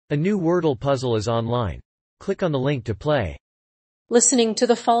A new Wordle puzzle is online. Click on the link to play. Listening to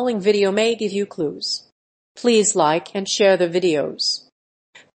the following video may give you clues. Please like and share the videos.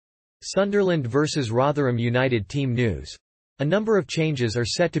 Sunderland vs Rotherham United team news. A number of changes are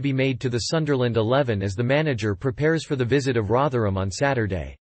set to be made to the Sunderland 11 as the manager prepares for the visit of Rotherham on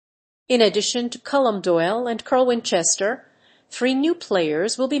Saturday. In addition to Callum Doyle and Carl Winchester, 3 new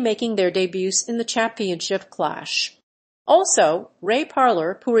players will be making their debuts in the championship clash. Also, Ray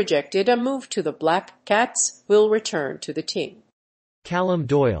Parlour, who rejected a move to the Black Cats, will return to the team. Callum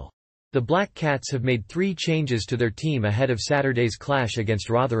Doyle. The Black Cats have made 3 changes to their team ahead of Saturday's clash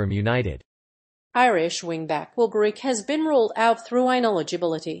against Rotherham United. Irish wingback Will Grigg has been ruled out through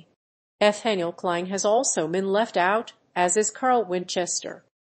ineligibility. Nathaniel Klein has also been left out, as is Carl Winchester.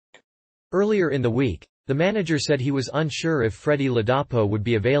 Earlier in the week, the manager said he was unsure if Freddie Ladapo would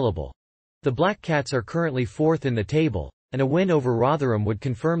be available. The Black Cats are currently 4th in the table, and a win over Rotherham would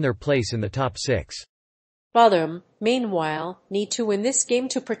confirm their place in the top 6. Rotherham, meanwhile, need to win this game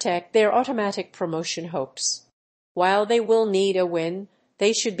to protect their automatic promotion hopes. While they will need a win,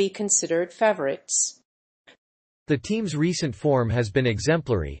 they should be considered favourites. The team's recent form has been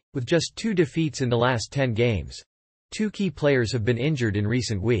exemplary, with just 2 defeats in the last 10 games. 2 key players have been injured in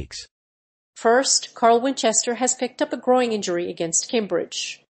recent weeks. First, Carl Winchester has picked up a groin injury against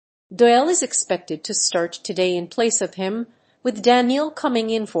Cambridge. Doyle is expected to start today in place of him, with Daniel coming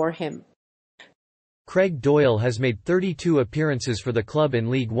in for him. Craig Doyle has made 32 appearances for the club in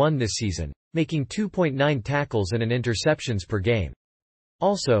League One this season, making 2.9 tackles and an interceptions per game.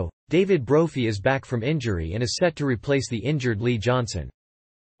 Also, David Brophy is back from injury and is set to replace the injured Lee Johnson.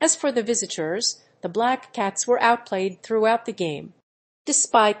 As for the visitors, the Black Cats were outplayed throughout the game.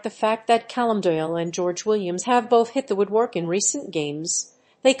 Despite the fact that Callum Doyle and George Williams have both hit the woodwork in recent games,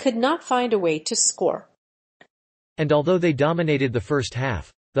 they could not find a way to score. And although they dominated the first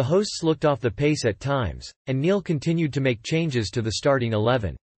half, the hosts looked off the pace at times, and Neil continued to make changes to the starting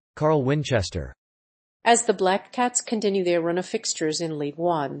 11. Carl Winchester. As the Black Cats continue their run of fixtures in League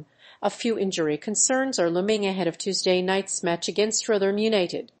One, a few injury concerns are looming ahead of Tuesday night's match against Rotherham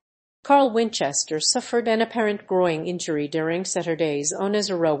United. Carl Winchester suffered an apparent groin injury during Saturday's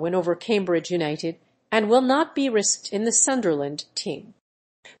 0-0 win over Cambridge United and will not be risked in the Sunderland team.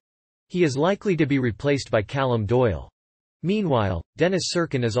 He is likely to be replaced by Callum Doyle. Meanwhile, Dennis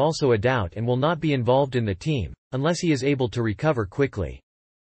Serkin is also a doubt and will not be involved in the team, unless he is able to recover quickly.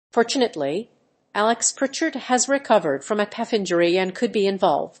 Fortunately, Alex Pritchard has recovered from a calf injury and could be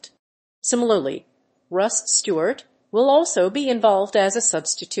involved. Similarly, Russ Stewart will also be involved as a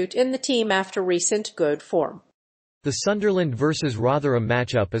substitute in the team after recent good form. The Sunderland vs Rotherham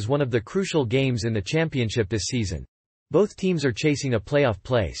matchup is one of the crucial games in the championship this season. Both teams are chasing a playoff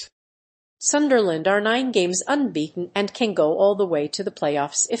place. Sunderland are 9 games unbeaten and can go all the way to the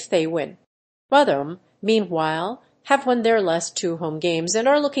playoffs if they win. Rotherham, meanwhile, have won their last 2 home games and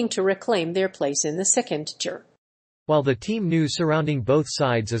are looking to reclaim their place in the second tier. While the team news surrounding both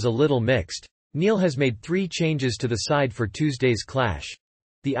sides is a little mixed, Neil has made 3 changes to the side for Tuesday's clash.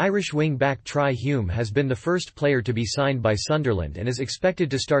 The Irish wing-back Try Hume has been the first player to be signed by Sunderland and is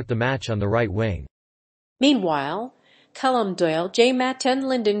expected to start the match on the right wing. Meanwhile, Callum Doyle, J. Matt and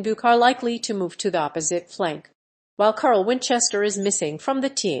Lyndon Buke are likely to move to the opposite flank. While Carl Winchester is missing from the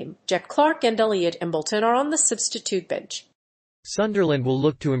team, Jack Clark and Elliot Embleton are on the substitute bench. Sunderland will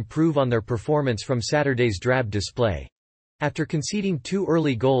look to improve on their performance from Saturday's drab display. After conceding 2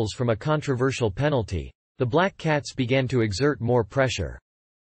 early goals from a controversial penalty, the Black Cats began to exert more pressure.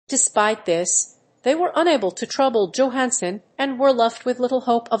 Despite this, they were unable to trouble Johansson and were left with little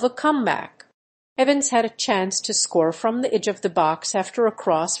hope of a comeback. Evans had a chance to score from the edge of the box after a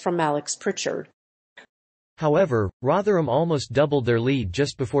cross from Alex Pritchard. However, Rotherham almost doubled their lead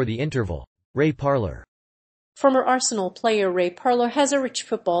just before the interval. Ray Parlour. Former Arsenal player Ray Parlour has a rich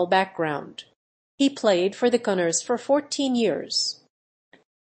football background. He played for the Gunners for 14 years.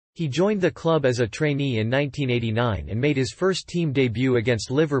 He joined the club as a trainee in 1989 and made his first team debut against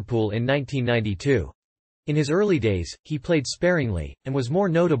Liverpool in 1992. In his early days, he played sparingly, and was more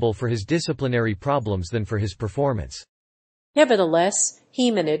notable for his disciplinary problems than for his performance. Nevertheless, he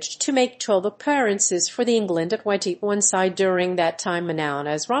managed to make 12 appearances for the England at 21 side during that time, known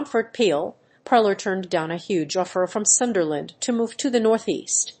as Romford Peel. Parlour turned down a huge offer from Sunderland to move to the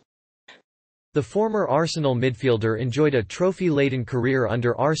northeast. The former Arsenal midfielder enjoyed a trophy-laden career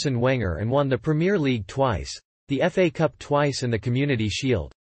under Arsene Wenger and won the Premier League twice, the FA Cup twice and the Community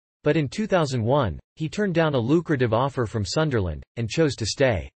Shield. But in 2001, he turned down a lucrative offer from Sunderland, and chose to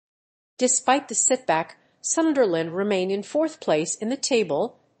stay. Despite the setback, Sunderland remain in 4th place in the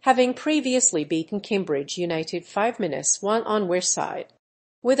table, having previously beaten Cambridge United 5-1 on Wearside.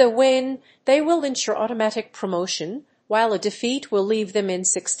 With a win, they will ensure automatic promotion, while a defeat will leave them in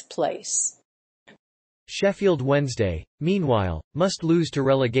sixth place. Sheffield Wednesday, meanwhile, must lose to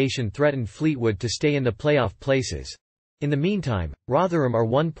relegation-threatened Fleetwood to stay in the playoff places. In the meantime, Rotherham are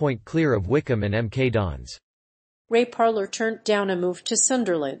 1 point clear of Wycombe and MK Dons. Ray Parlour turned down a move to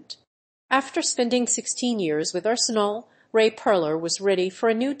Sunderland. After spending 16 years with Arsenal, Ray Parlour was ready for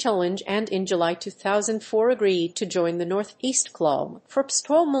a new challenge and in July 2004 agreed to join the North East club for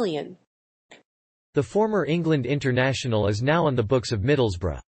 £12 million. The former England international is now on the books of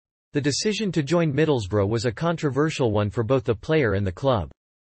Middlesbrough. The decision to join Middlesbrough was a controversial one for both the player and the club.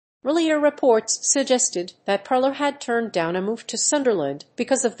 Earlier reports suggested that Parlour had turned down a move to Sunderland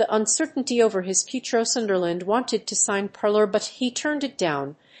because of the uncertainty over his future. Sunderland wanted to sign Parlour, but he turned it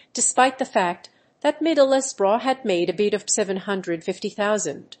down, despite the fact that Middlesbrough had made a bid of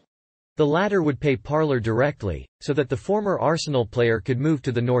 £750,000. The latter would pay Parlour directly, so that the former Arsenal player could move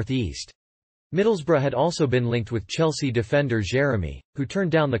to the North East. Middlesbrough had also been linked with Chelsea defender Jeremy, who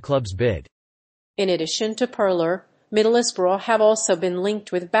turned down the club's bid. In addition to Parlour, Middlesbrough have also been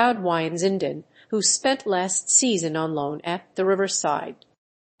linked with Boudewijn Zindane, who spent last season on loan at the Riverside.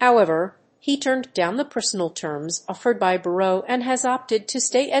 However, he turned down the personal terms offered by Barrow and has opted to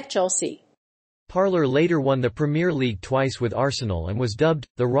stay at Chelsea. Parlour later won the Premier League twice with Arsenal and was dubbed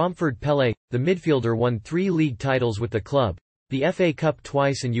the Romford Pele. The midfielder won 3 league titles with the club, the FA Cup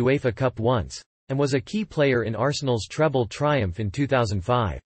twice and UEFA Cup once, and was a key player in Arsenal's treble triumph in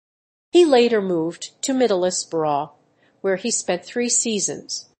 2005. He later moved to Middlesbrough, where he spent 3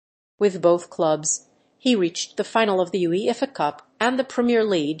 seasons. With both clubs, he reached the final of the UEFA Cup and the Premier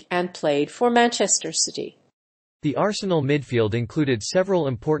League and played for Manchester City. The Arsenal midfield included several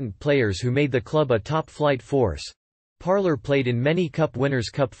important players who made the club a top-flight force. Parlour played in many Cup Winners'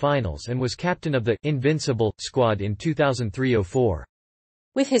 Cup finals and was captain of the Invincible squad in 2003-04.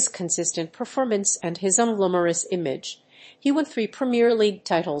 With his consistent performance and his unglamorous image, he won 3 Premier League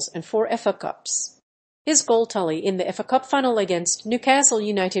titles and 4 FA Cups. His goal tally in the FA Cup final against Newcastle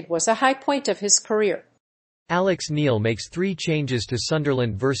United was a high point of his career. Alex Neil makes 3 changes to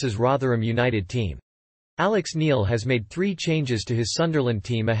Sunderland vs Rotherham United team. Alex Neil has made 3 changes to his Sunderland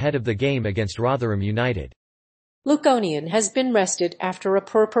team ahead of the game against Rotherham United. Luke O'Neill has been rested after a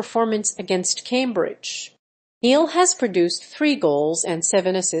poor performance against Cambridge. Neil has produced 3 goals and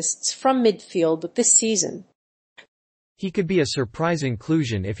 7 assists from midfield this season. He could be a surprise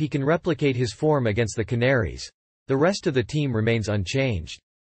inclusion if he can replicate his form against the Canaries. The rest of the team remains unchanged.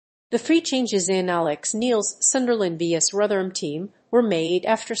 The 3 changes in Alex Neil's Sunderland vs Rotherham team were made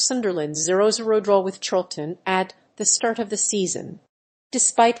after Sunderland's 0-0 draw with Charlton at the start of the season.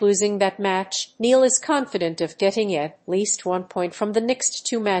 Despite losing that match, Neil is confident of getting at least 1 point from the next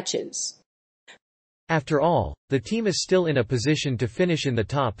 2 matches. After all, the team is still in a position to finish in the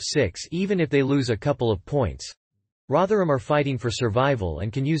top 6 even if they lose a couple of points. Rotherham are fighting for survival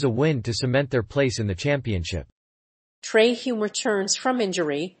and can use a win to cement their place in the Championship. Trey Hume returns from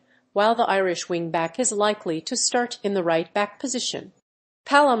injury, while the Irish wing-back is likely to start in the right-back position.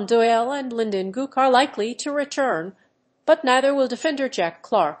 Callum Doyle and Lyndon Gook are likely to return, but neither will defender Jack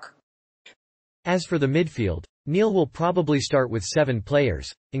Clarke. As for the midfield, Neil will probably start with 7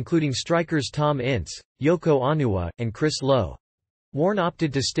 players, including strikers Tom Ince, Yoko Onua, and Chris Lowe. Warne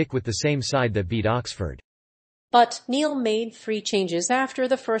opted to stick with the same side that beat Oxford. But Neil made 3 changes after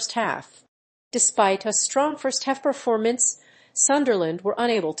the first half. Despite a strong first-half performance, Sunderland were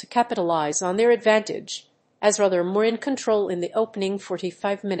unable to capitalize on their advantage, as Rotherham were in control in the opening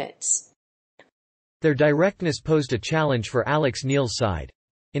 45 minutes. Their directness posed a challenge for Alex Neil's side.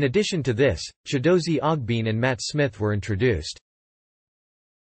 In addition to this, Chidozie Ogbene and Matt Smith were introduced.